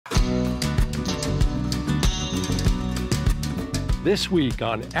This week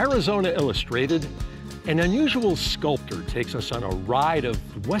on Arizona Illustrated, an unusual sculptor takes us on a ride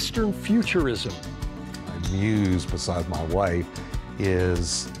of Western futurism. My muse, besides my wife,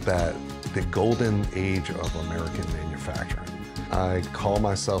 is that the golden age of American manufacturing. I call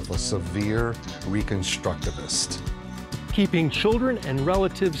myself a severe reconstructivist. Keeping children and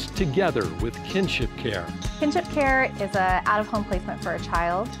relatives together with Kinship Care. Kinship Care is an out-of-home placement for a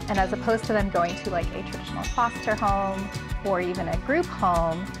child, and as opposed to them going to like a traditional foster home or even a group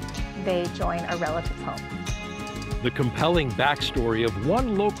home, they join a relative's home. The compelling backstory of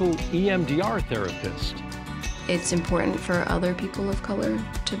one local EMDR therapist. It's important for other people of color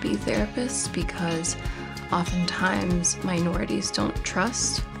to be therapists because oftentimes minorities don't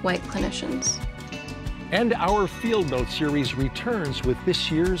trust white clinicians. And our Field Note series returns with this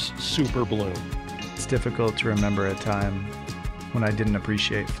year's Super Bloom. It's difficult to remember a time when I didn't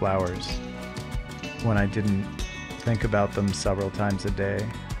appreciate flowers, when I didn't think about them several times a day.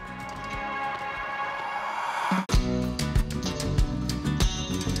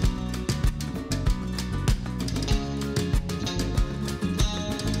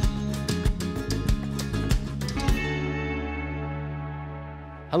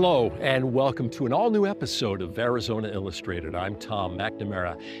 Hello, and welcome to an all-new episode of Arizona Illustrated. I'm Tom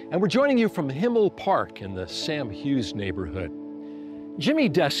McNamara, and we're joining you from Himmel Park in the Sam Hughes neighborhood. Jimmy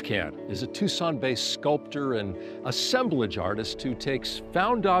Descant is a Tucson-based sculptor and assemblage artist who takes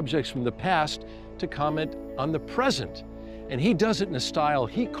found objects from the past to comment on the present, and he does it in a style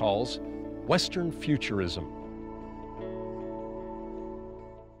he calls Western futurism.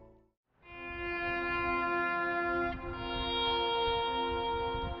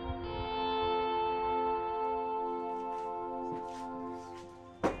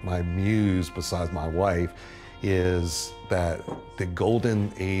 My muse, besides my wife, is that the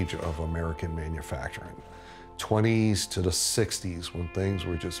golden age of American manufacturing. 20s to the 60s, when things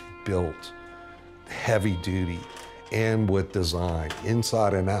were just built heavy duty and with design,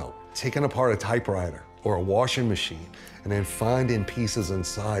 inside and out. Taking apart a typewriter or a washing machine and then finding pieces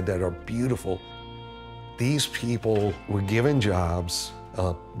inside that are beautiful. These people were given jobs,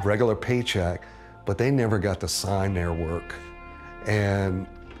 a regular paycheck, but they never got to sign their work. And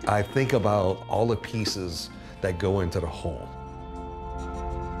I think about all the pieces that go into the whole.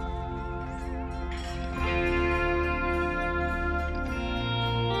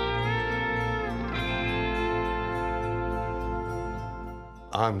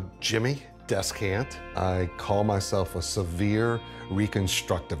 I'm Jimmy Descant. I call myself a severe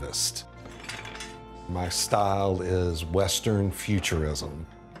reconstructivist. My style is Western futurism.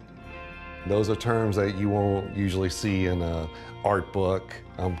 Those are terms that you won't usually see in an art book.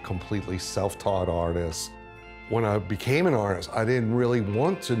 I'm a completely self-taught artist. When I became an artist, I didn't really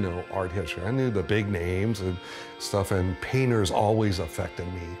want to know art history. I knew the big names and stuff, and painters always affected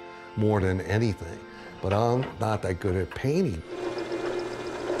me more than anything. But I'm not that good at painting.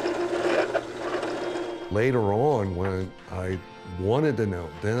 Later on, when I wanted to know,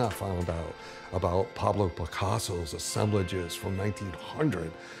 then I found out about Pablo Picasso's assemblages from 1900,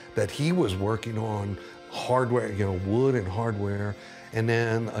 that he was working on hardware, wood and hardware, and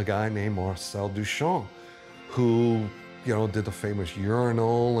then a guy named Marcel Duchamp, who, did the famous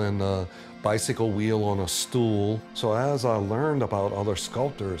urinal and the bicycle wheel on a stool. So as I learned about other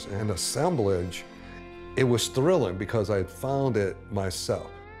sculptors and assemblage, it was thrilling because I had found it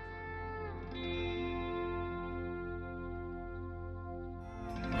myself.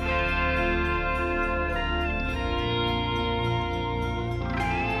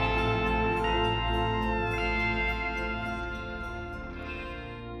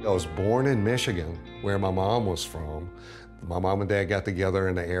 I was born in Michigan, where my mom was from. My mom and dad got together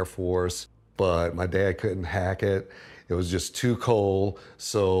in the Air Force, but my dad couldn't hack it. It was just too cold,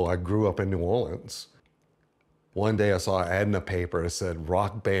 so I grew up in New Orleans. One day I saw an ad in the paper that said,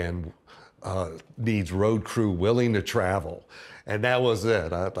 rock band needs road crew willing to travel. And that was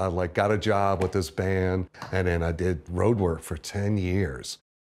it. I got a job with this band, and then I did road work for 10 years.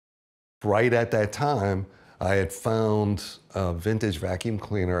 Right at that time, I had found a vintage vacuum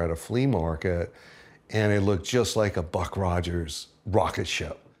cleaner at a flea market, and it looked just like a Buck Rogers rocket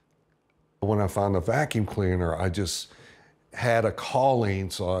ship. When I found the vacuum cleaner, I just had a calling,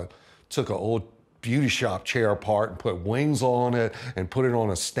 so I took an old beauty shop chair apart and put wings on it and put it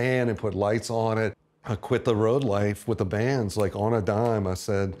on a stand and put lights on it. I quit the road life with the bands, like on a dime. I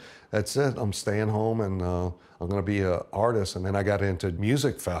said, that's it, I'm staying home and I'm gonna be an artist. And then I got into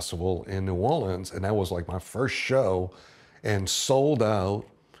music festival in New Orleans, and that was like my first show, and sold out.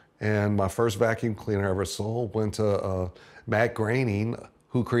 And my first vacuum cleaner I ever sold went to Matt Groening,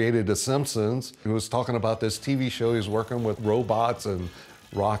 who created The Simpsons. He was talking about this TV show. He was working with robots and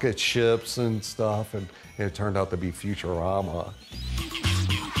rocket ships and stuff, and it turned out to be Futurama.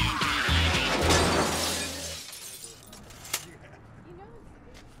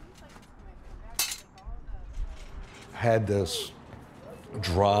 Had this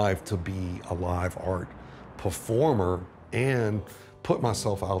drive to be a live art performer and put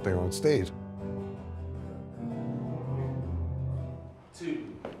myself out there on stage.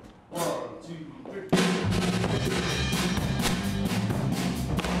 2, 1, 2, 3.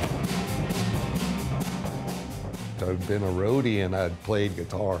 I'd been a roadie and I'd played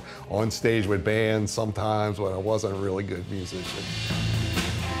guitar on stage with bands sometimes when I wasn't a really good musician.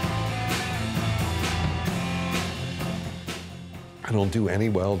 I don't do any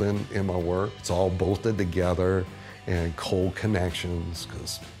welding in my work. It's all bolted together and cold connections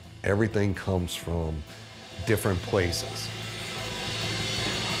because everything comes from different places.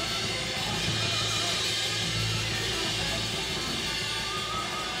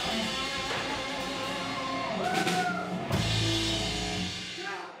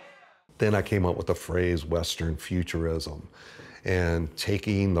 Then I came up with the phrase Western Futurism, and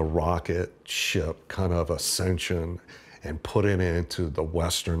taking the rocket ship kind of ascension and putting it into the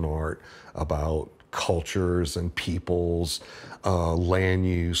Western art about cultures and peoples, land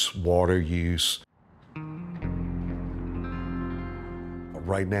use, water use.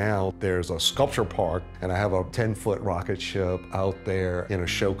 Right now, there's a sculpture park, and I have a 10-foot rocket ship out there in a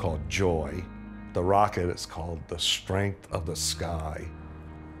show called Joy. The rocket is called The Strength of the Sky.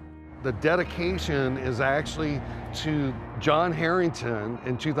 The dedication is actually to John Harrington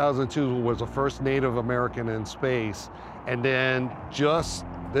in 2002, who was the first Native American in space. And then just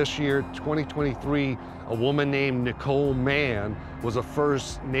this year, 2023, a woman named Nicole Mann was the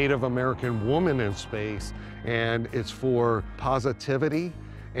first Native American woman in space. And it's for positivity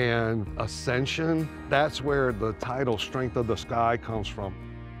and ascension. That's where the title Strength of the Sky comes from.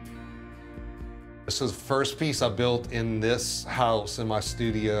 This is the first piece I built in this house in my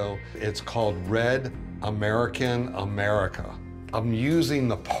studio. It's called Red American America. I'm using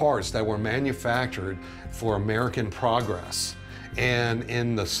the parts that were manufactured for American progress. And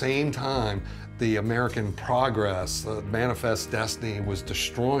in the same time, the American progress, the manifest destiny, was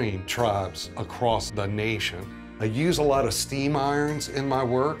destroying tribes across the nation. I use a lot of steam irons in my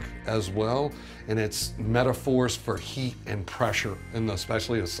work as well, and it's metaphors for heat and pressure,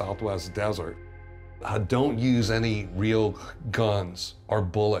 especially the Southwest desert. I don't use any real guns or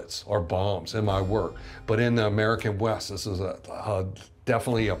bullets or bombs in my work, but in the American West, this is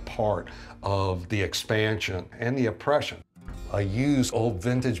definitely a part of the expansion and the oppression. I use old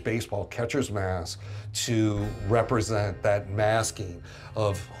vintage baseball catcher's masks to represent that masking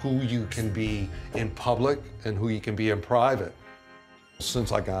of who you can be in public and who you can be in private.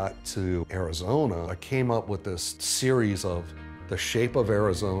 Since I got to Arizona, I came up with this series of the shape of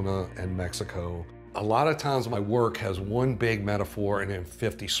Arizona and Mexico. A lot of times my work has one big metaphor and then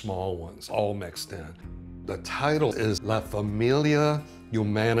 50 small ones, all mixed in. The title is La Familia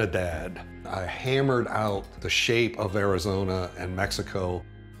Humanidad. I hammered out the shape of Arizona and Mexico,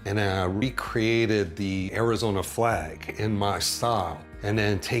 and then I recreated the Arizona flag in my style, and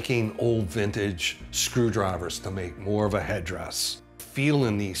then taking old vintage screwdrivers to make more of a headdress.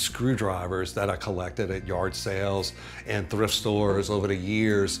 Feeling these screwdrivers that I collected at yard sales and thrift stores over the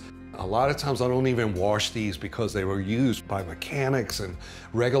years. A lot of times I don't even wash these because they were used by mechanics and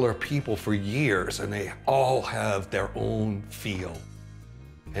regular people for years, and they all have their own feel.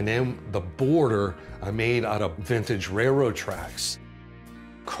 And then the border I made out of vintage railroad tracks,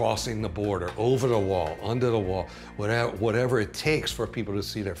 crossing the border, over the wall, under the wall, whatever it takes for people to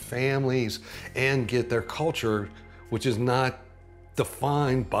see their families and get their culture, which is not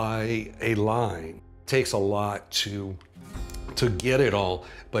defined by a line. It takes a lot to get it all,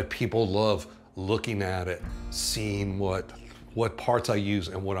 but people love looking at it, seeing what parts I use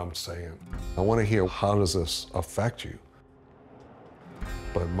and what I'm saying. I want to hear, how does this affect you?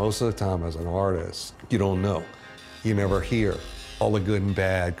 But most of the time as an artist, you don't know. You never hear all the good and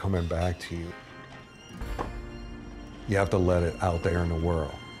bad coming back to you. You have to let it out there in the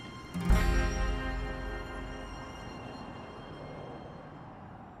world.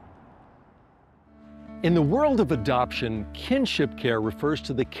 In the world of adoption, kinship care refers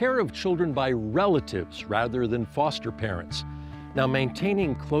to the care of children by relatives rather than foster parents. Now,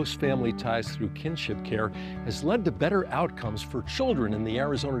 maintaining close family ties through kinship care has led to better outcomes for children in the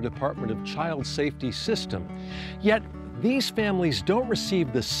Arizona Department of Child Safety system. Yet, these families don't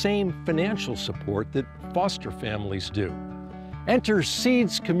receive the same financial support that foster families do. Enter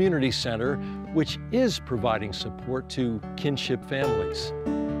Seeds Community Center, which is providing support to kinship families.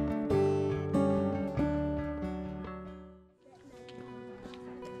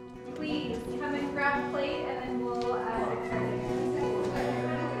 Please come and grab a plate and then we'll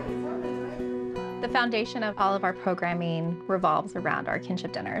The foundation of all of our programming revolves around our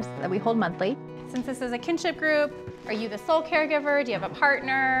kinship dinners that we hold monthly. Since this is a kinship group, are you the sole caregiver? Do you have a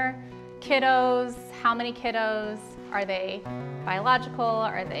partner? Kiddos? How many kiddos? Are they biological?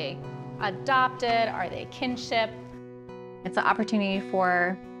 Are they adopted? Are they kinship? It's an opportunity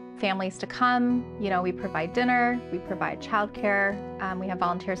for families to come. You know, we provide dinner, we provide childcare. We have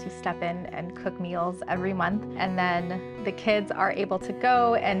volunteers who step in and cook meals every month. And then the kids are able to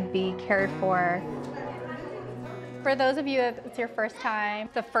go and be cared for. For those of you that it's your first time,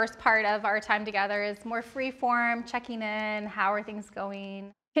 the first part of our time together is more free form, checking in, how are things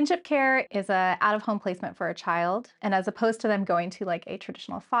going? Kinship Care is an out-of-home placement for a child. And as opposed to them going to like a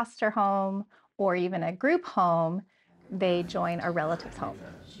traditional foster home or even a group home, they join a relative's home.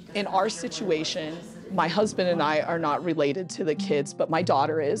 In our situation, my husband and I are not related to the kids, but my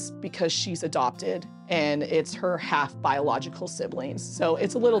daughter is because she's adopted and it's her half biological siblings. So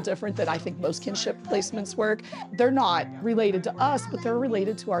it's a little different than I think most kinship placements work. They're not related to us, but they're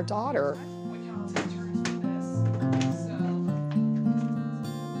related to our daughter.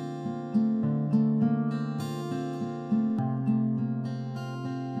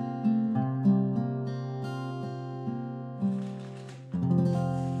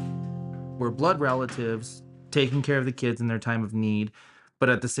 We're blood relatives, taking care of the kids in their time of need, but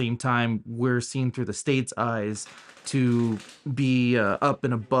at the same time, we're seen through the state's eyes to be up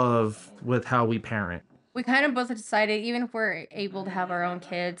and above with how we parent. We kind of both decided, even if we're able to have our own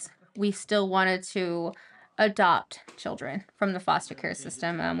kids, we still wanted to adopt children from the foster care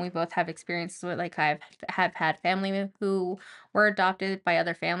system. We both have experiences with, like, have had family who were adopted by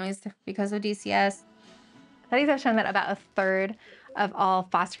other families because of DCS. Studies have shown that about a third of all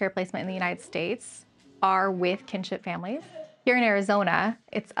foster care placement in the United States are with kinship families. Here in Arizona,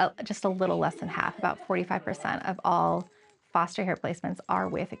 it's just a little less than half, about 45% of all foster care placements are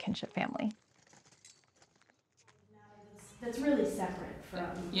with a kinship family. That's really separate from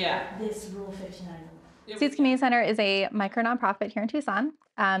this Rule 59. Seeds Community Center is a micro nonprofit here in Tucson,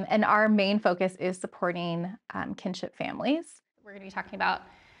 and our main focus is supporting kinship families. We're going to be talking about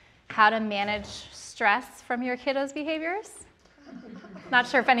how to manage stress from your kiddos' behaviors. Not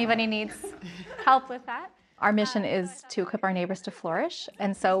sure if anybody needs help with that. Our mission is to equip our neighbors to flourish.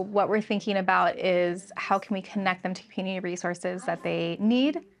 And so what we're thinking about is how can we connect them to community resources that they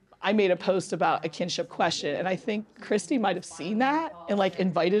need. I made a post about a kinship question, and I think Christy might have seen that and like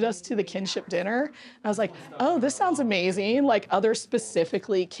invited us to the kinship dinner. And I was like, oh, this sounds amazing. Like other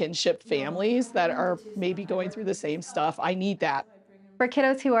specifically kinship families that are maybe going through the same stuff. I need that. For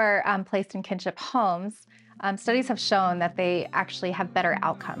kiddos who are placed in kinship homes, studies have shown that they actually have better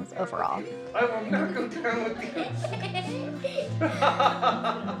outcomes overall. I will not go down with you.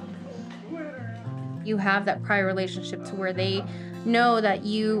 You have that prior relationship to where they know that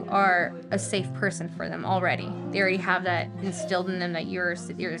you are a safe person for them already. They already have that instilled in them that you're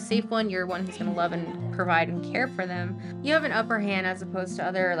a safe one, you're one who's gonna love and provide and care for them. You have an upper hand as opposed to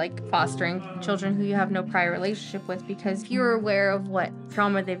other like fostering children who you have no prior relationship with, because if you're aware of what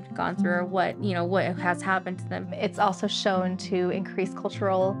trauma they've gone through or what has happened to them. It's also shown to increase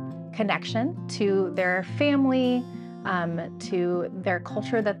cultural connection to their family, to their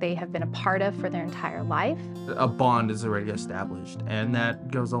culture that they have been a part of for their entire life. A bond is already established, and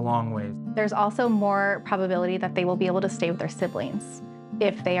that goes a long way. There's also more probability that they will be able to stay with their siblings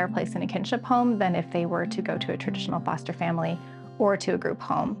if they are placed in a kinship home than if they were to go to a traditional foster family or to a group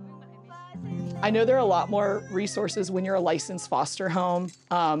home. I know there are a lot more resources when you're a licensed foster home.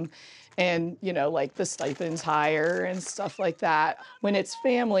 And, you know, like the stipend's higher and stuff like that. When it's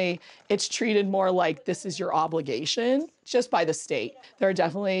family, it's treated more like this is your obligation just by the state. There are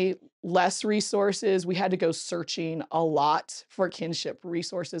definitely less resources. We had to go searching a lot for kinship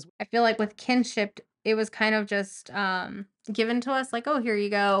resources. I feel like with kinship, it was kind of just given to us like, oh, here you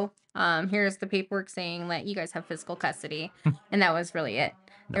go. Here's the paperwork saying that you guys have physical custody. And that was really it.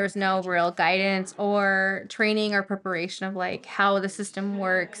 There was no real guidance or training or preparation of like how the system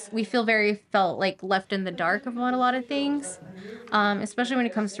works. We felt like left in the dark about a lot of things, especially when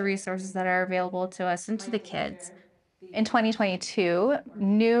it comes to resources that are available to us and to the kids. In 2022,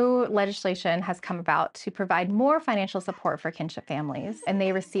 new legislation has come about to provide more financial support for kinship families, and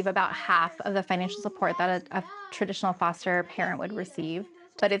they receive about half of the financial support that a traditional foster parent would receive.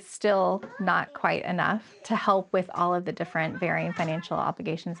 but it's still not quite enough to help with all of the different varying financial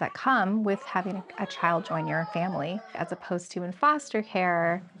obligations that come with having a child join your family, as opposed to in foster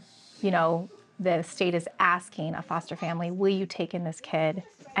care, you know, the state is asking a foster family, will you take in this kid?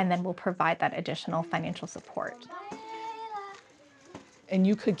 And then we'll provide that additional financial support. And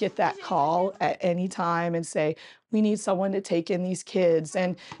you could get that call at any time and say, we need someone to take in these kids.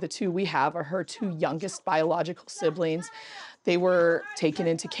 And the two we have are her two youngest biological siblings. They were taken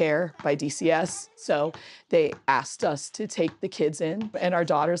into care by DCS. So they asked us to take the kids in. And our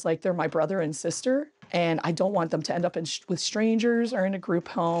daughter's like, they're my brother and sister. And I don't want them to end up with strangers or in a group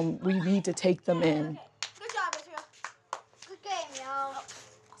home. We need to take them in. Good job, Israel. Good game, y'all.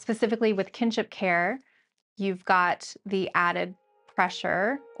 Specifically with Kinship Care, you've got the added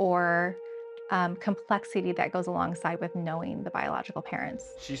pressure or complexity that goes alongside with knowing the biological parents.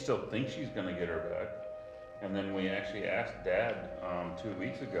 She still thinks she's gonna get her back. And then we actually asked Dad 2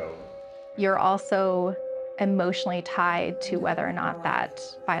 weeks ago. You're also emotionally tied to whether or not that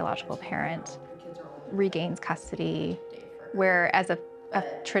biological parent regains custody, whereas a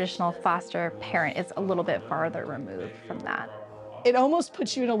traditional foster parent is a little bit farther removed from that. It almost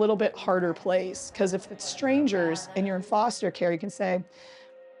puts you in a little bit harder place, because if it's strangers and you're in foster care, you can say,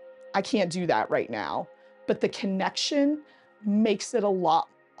 I can't do that right now. But the connection makes it a lot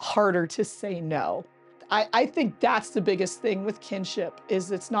harder to say no. I think that's the biggest thing with kinship,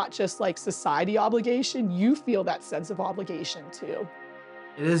 is it's not just like society obligation, you feel that sense of obligation too.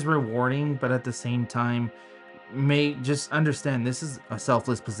 It is rewarding, but at the same time, just understand this is a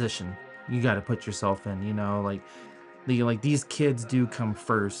selfless position. You got to put yourself in, you know, like these kids do come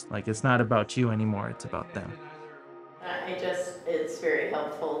first. Like, it's not about you anymore, it's about them. It's very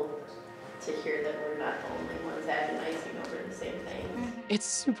helpful to hear that we're not the only ones agonizing over the same thing. It's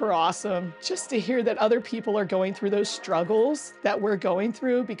super awesome just to hear that other people are going through those struggles that we're going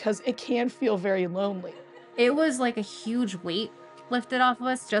through, because it can feel very lonely. It was like a huge weight lifted off of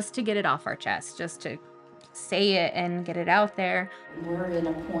us just to get it off our chest, just to say it and get it out there. We're in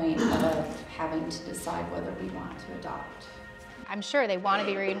a point of having to decide whether we want to adopt. I'm sure they want to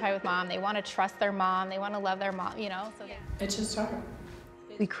be reunified with mom, they want to trust their mom, they want to love their mom, you know? So It's just hard.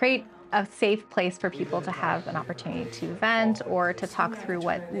 We create a safe place for people to have an opportunity to vent or to talk through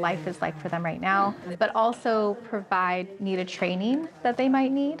what life is like for them right now, but also provide needed training that they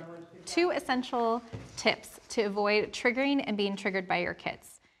might need. 2 essential tips to avoid triggering and being triggered by your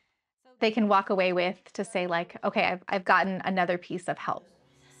kids. They can walk away with to say like, okay, I've gotten another piece of help.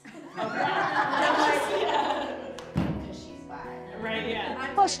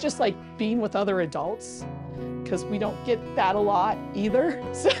 Plus just like being with other adults, because we don't get that a lot either.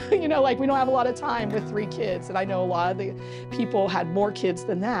 So, you know, like we don't have a lot of time with 3 kids. And I know a lot of the people had more kids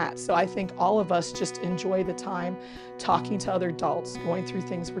than that. So I think all of us just enjoy the time talking to other adults, going through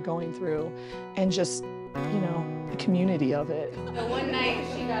things we're going through, and just, you know, the community of it. The one night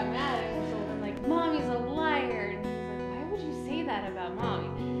she got mad and told him like, Mommy's a liar. And he's like, why would you say that about Mommy?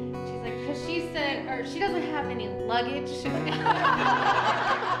 She's like, because she said, or she doesn't have any luggage.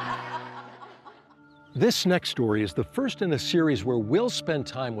 This next story is the first in a series where we'll spend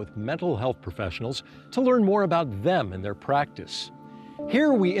time with mental health professionals to learn more about them and their practice.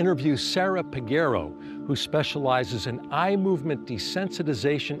 Here we interview Sarai Perguero, who specializes in eye movement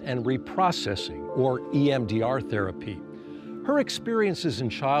desensitization and reprocessing, or EMDR therapy. Her experiences in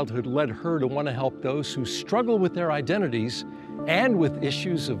childhood led her to want to help those who struggle with their identities and with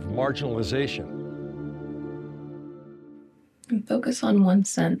issues of marginalization. And focus on one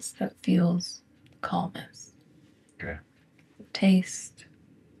sense that feels calmness. Okay. Taste,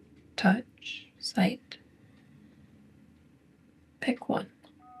 touch, sight. Pick one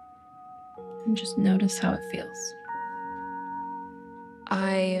and just notice how it feels.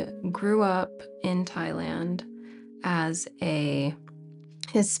 I grew up in Thailand as a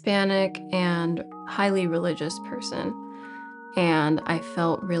Hispanic and highly religious person, and I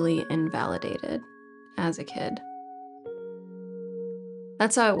felt really invalidated as a kid.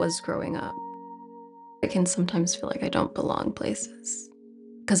 That's how it was growing up. I can sometimes feel like I don't belong places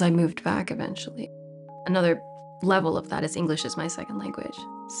because I moved back eventually. Another level of that is English is my second language.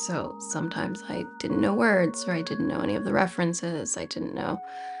 So sometimes I didn't know words, or I didn't know any of the references. I didn't know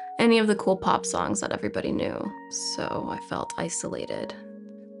any of the cool pop songs that everybody knew. So I felt isolated.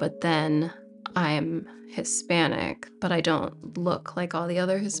 But then I'm Hispanic, but I don't look like all the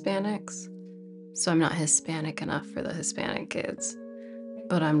other Hispanics. So I'm not Hispanic enough for the Hispanic kids.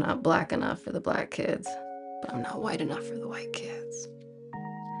 But I'm not black enough for the black kids. But I'm not white enough for the white kids.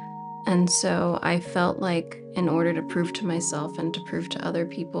 And so I felt like in order to prove to myself and to prove to other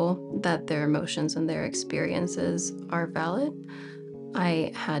people that their emotions and their experiences are valid,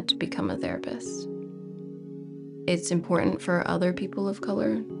 I had to become a therapist. It's important for other people of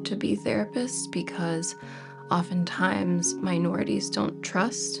color to be therapists because oftentimes minorities don't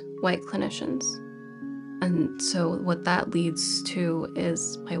trust white clinicians. And so what that leads to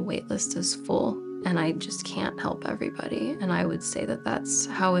is my wait list is full and I just can't help everybody. And I would say that that's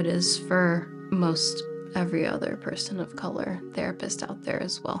how it is for most every other person of color therapist out there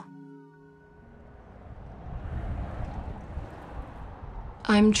as well.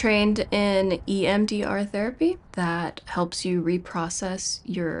 I'm trained in EMDR therapy that helps you reprocess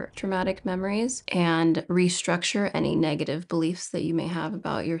your traumatic memories and restructure any negative beliefs that you may have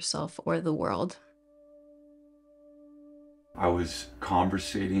about yourself or the world. I was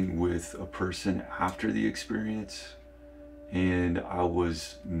conversating with a person after the experience, and I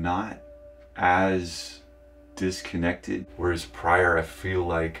was not as disconnected, whereas prior I feel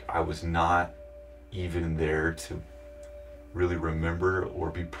like I was not even there to really remember or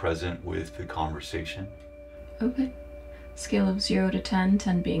be present with the conversation. Okay. Scale of 0 to 10,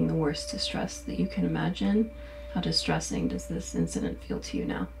 10 being the worst distress that you can imagine. How distressing does this incident feel to you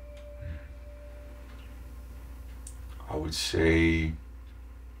now? I would say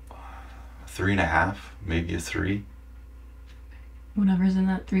 3.5, maybe a 3. Whatever's in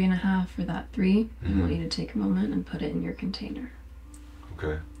that 3.5 or that 3, I want you to take a moment and put it in your container.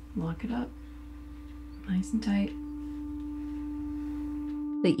 Okay. Lock it up. Nice and tight.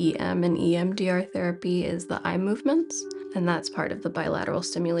 The EM and EMDR therapy is the eye movements, and that's part of the bilateral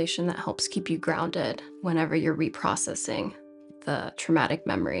stimulation that helps keep you grounded whenever you're reprocessing the traumatic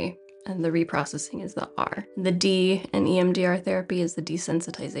memory. And the reprocessing is the R. The D in EMDR therapy is the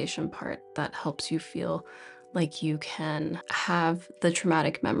desensitization part that helps you feel like you can have the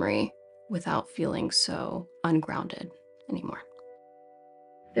traumatic memory without feeling so ungrounded anymore.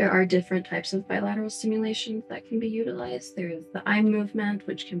 There are different types of bilateral stimulation that can be utilized. There is the eye movement,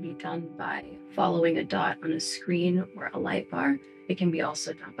 which can be done by following a dot on a screen or a light bar. It can be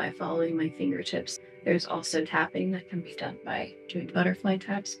also done by following my fingertips. There's also tapping that can be done by doing butterfly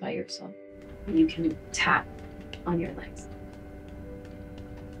taps by yourself. And you can tap on your legs.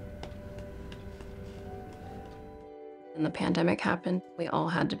 When the pandemic happened, we all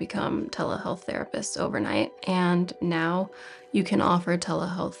had to become telehealth therapists overnight. And now you can offer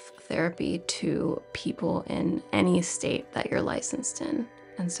telehealth therapy to people in any state that you're licensed in.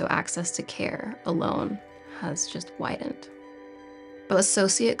 And so access to care alone has just widened. But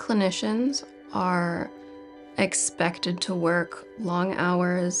associate clinicians are expected to work long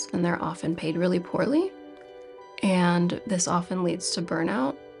hours and they're often paid really poorly. And this often leads to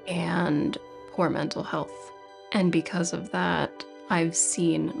burnout and poor mental health. And because of that, I've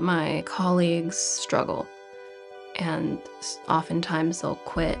seen my colleagues struggle. And oftentimes they'll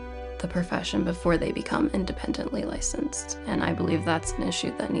quit the profession before they become independently licensed. And I believe that's an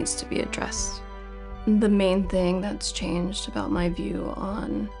issue that needs to be addressed. The main thing that's changed about my view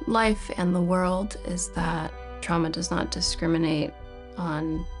on life and the world is that trauma does not discriminate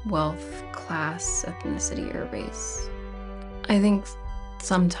on wealth, class, ethnicity, or race. I think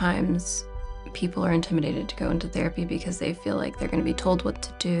sometimes people are intimidated to go into therapy because they feel like they're going to be told what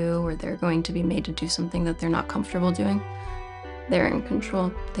to do or they're going to be made to do something that they're not comfortable doing. They're in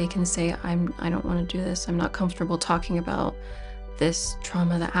control. They can say, I don't want to do this. I'm not comfortable talking about this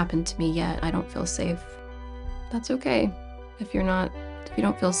trauma that happened to me yet. I don't feel safe. That's okay. If you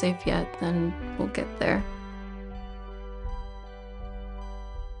don't feel safe yet, then we'll get there.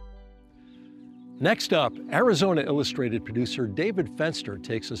 Next up, Arizona Illustrated producer David Fenster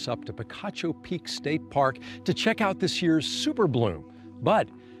takes us up to Picacho Peak State Park to check out this year's super bloom. But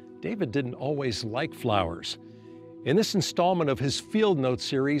David didn't always like flowers. In this installment of his Field Note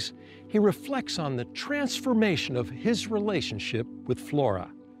series, he reflects on the transformation of his relationship with flora.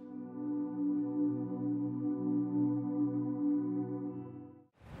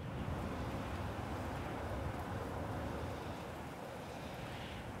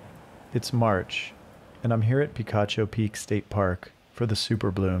 It's March, and I'm here at Picacho Peak State Park for the super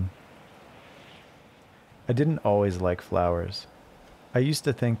bloom. I didn't always like flowers. I used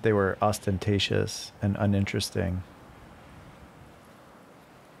to think they were ostentatious and uninteresting.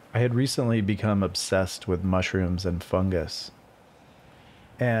 I had recently become obsessed with mushrooms and fungus.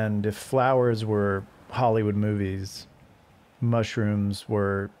 And if flowers were Hollywood movies, mushrooms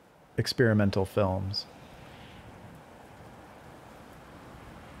were experimental films.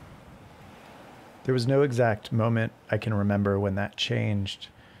 There was no exact moment I can remember when that changed,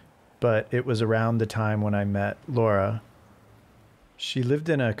 but it was around the time when I met Laura. She lived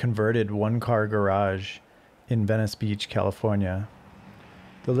in a converted one-car garage in Venice Beach, California.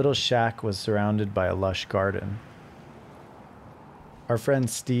 The little shack was surrounded by a lush garden. Our friend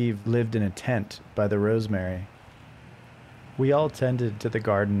Steve lived in a tent by the rosemary. We all tended to the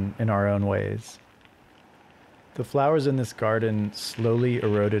garden in our own ways. The flowers in this garden slowly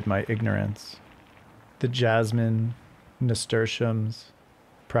eroded my ignorance. The jasmine, nasturtiums,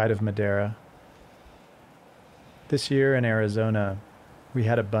 pride of Madeira. This year in Arizona, we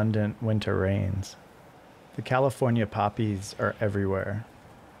had abundant winter rains. The California poppies are everywhere,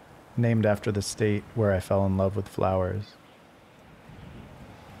 named after the state where I fell in love with flowers.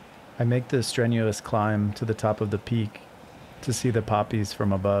 I make the strenuous climb to the top of the peak to see the poppies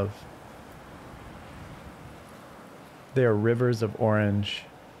from above. They are rivers of orange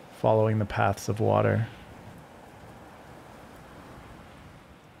following the paths of water.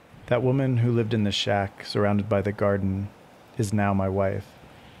 That woman who lived in the shack surrounded by the garden is now my wife.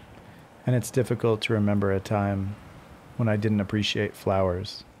 And it's difficult to remember a time when I didn't appreciate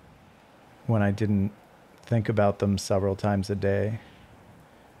flowers, when I didn't think about them several times a day,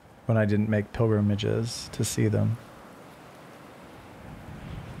 when I didn't make pilgrimages to see them.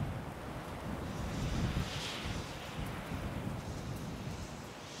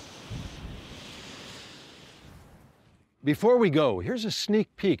 Before we go, here's a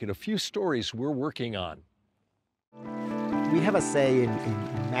sneak peek at a few stories we're working on. We have a say in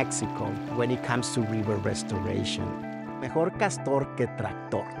Mexico when it comes to river restoration. Mejor castor que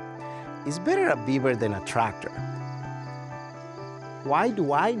tractor. It's better a beaver than a tractor. Why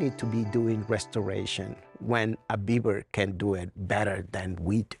do I need to be doing restoration when a beaver can do it better than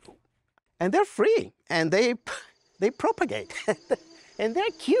we do? And they're free, and they propagate, and they're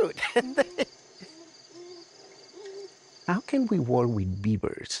cute. How can we work with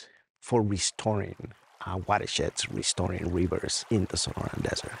beavers for restoring watersheds, restoring rivers in the Sonoran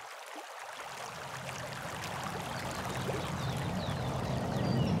Desert?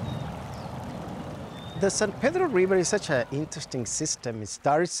 The San Pedro River is such an interesting system. It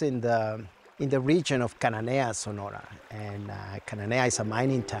starts in the region of Cananea, Sonora, and Cananea is a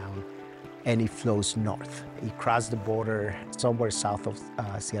mining town, and it flows north. It crosses the border somewhere south of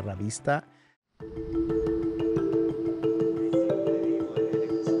Sierra Vista.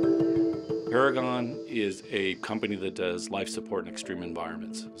 Paragon is a company that does life support in extreme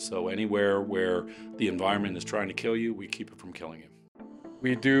environments. So anywhere where the environment is trying to kill you, we keep it from killing you.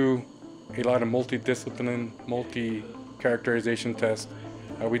 We do a lot of multidiscipline, multi-characterization tests.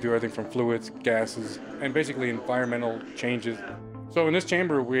 We do everything from fluids, gases, and basically environmental changes. So in this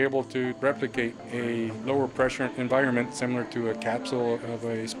chamber, we're able to replicate a lower pressure environment similar to a capsule of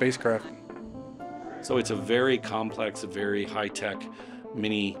a spacecraft. So it's a very complex, a very high-tech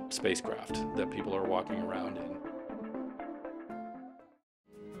mini spacecraft that people are walking around in.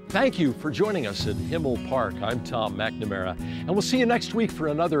 Thank you for joining us at Himmel Park. I'm Tom McNamara, and we'll see you next week for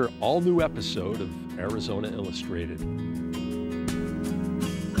another all-new episode of Arizona Illustrated.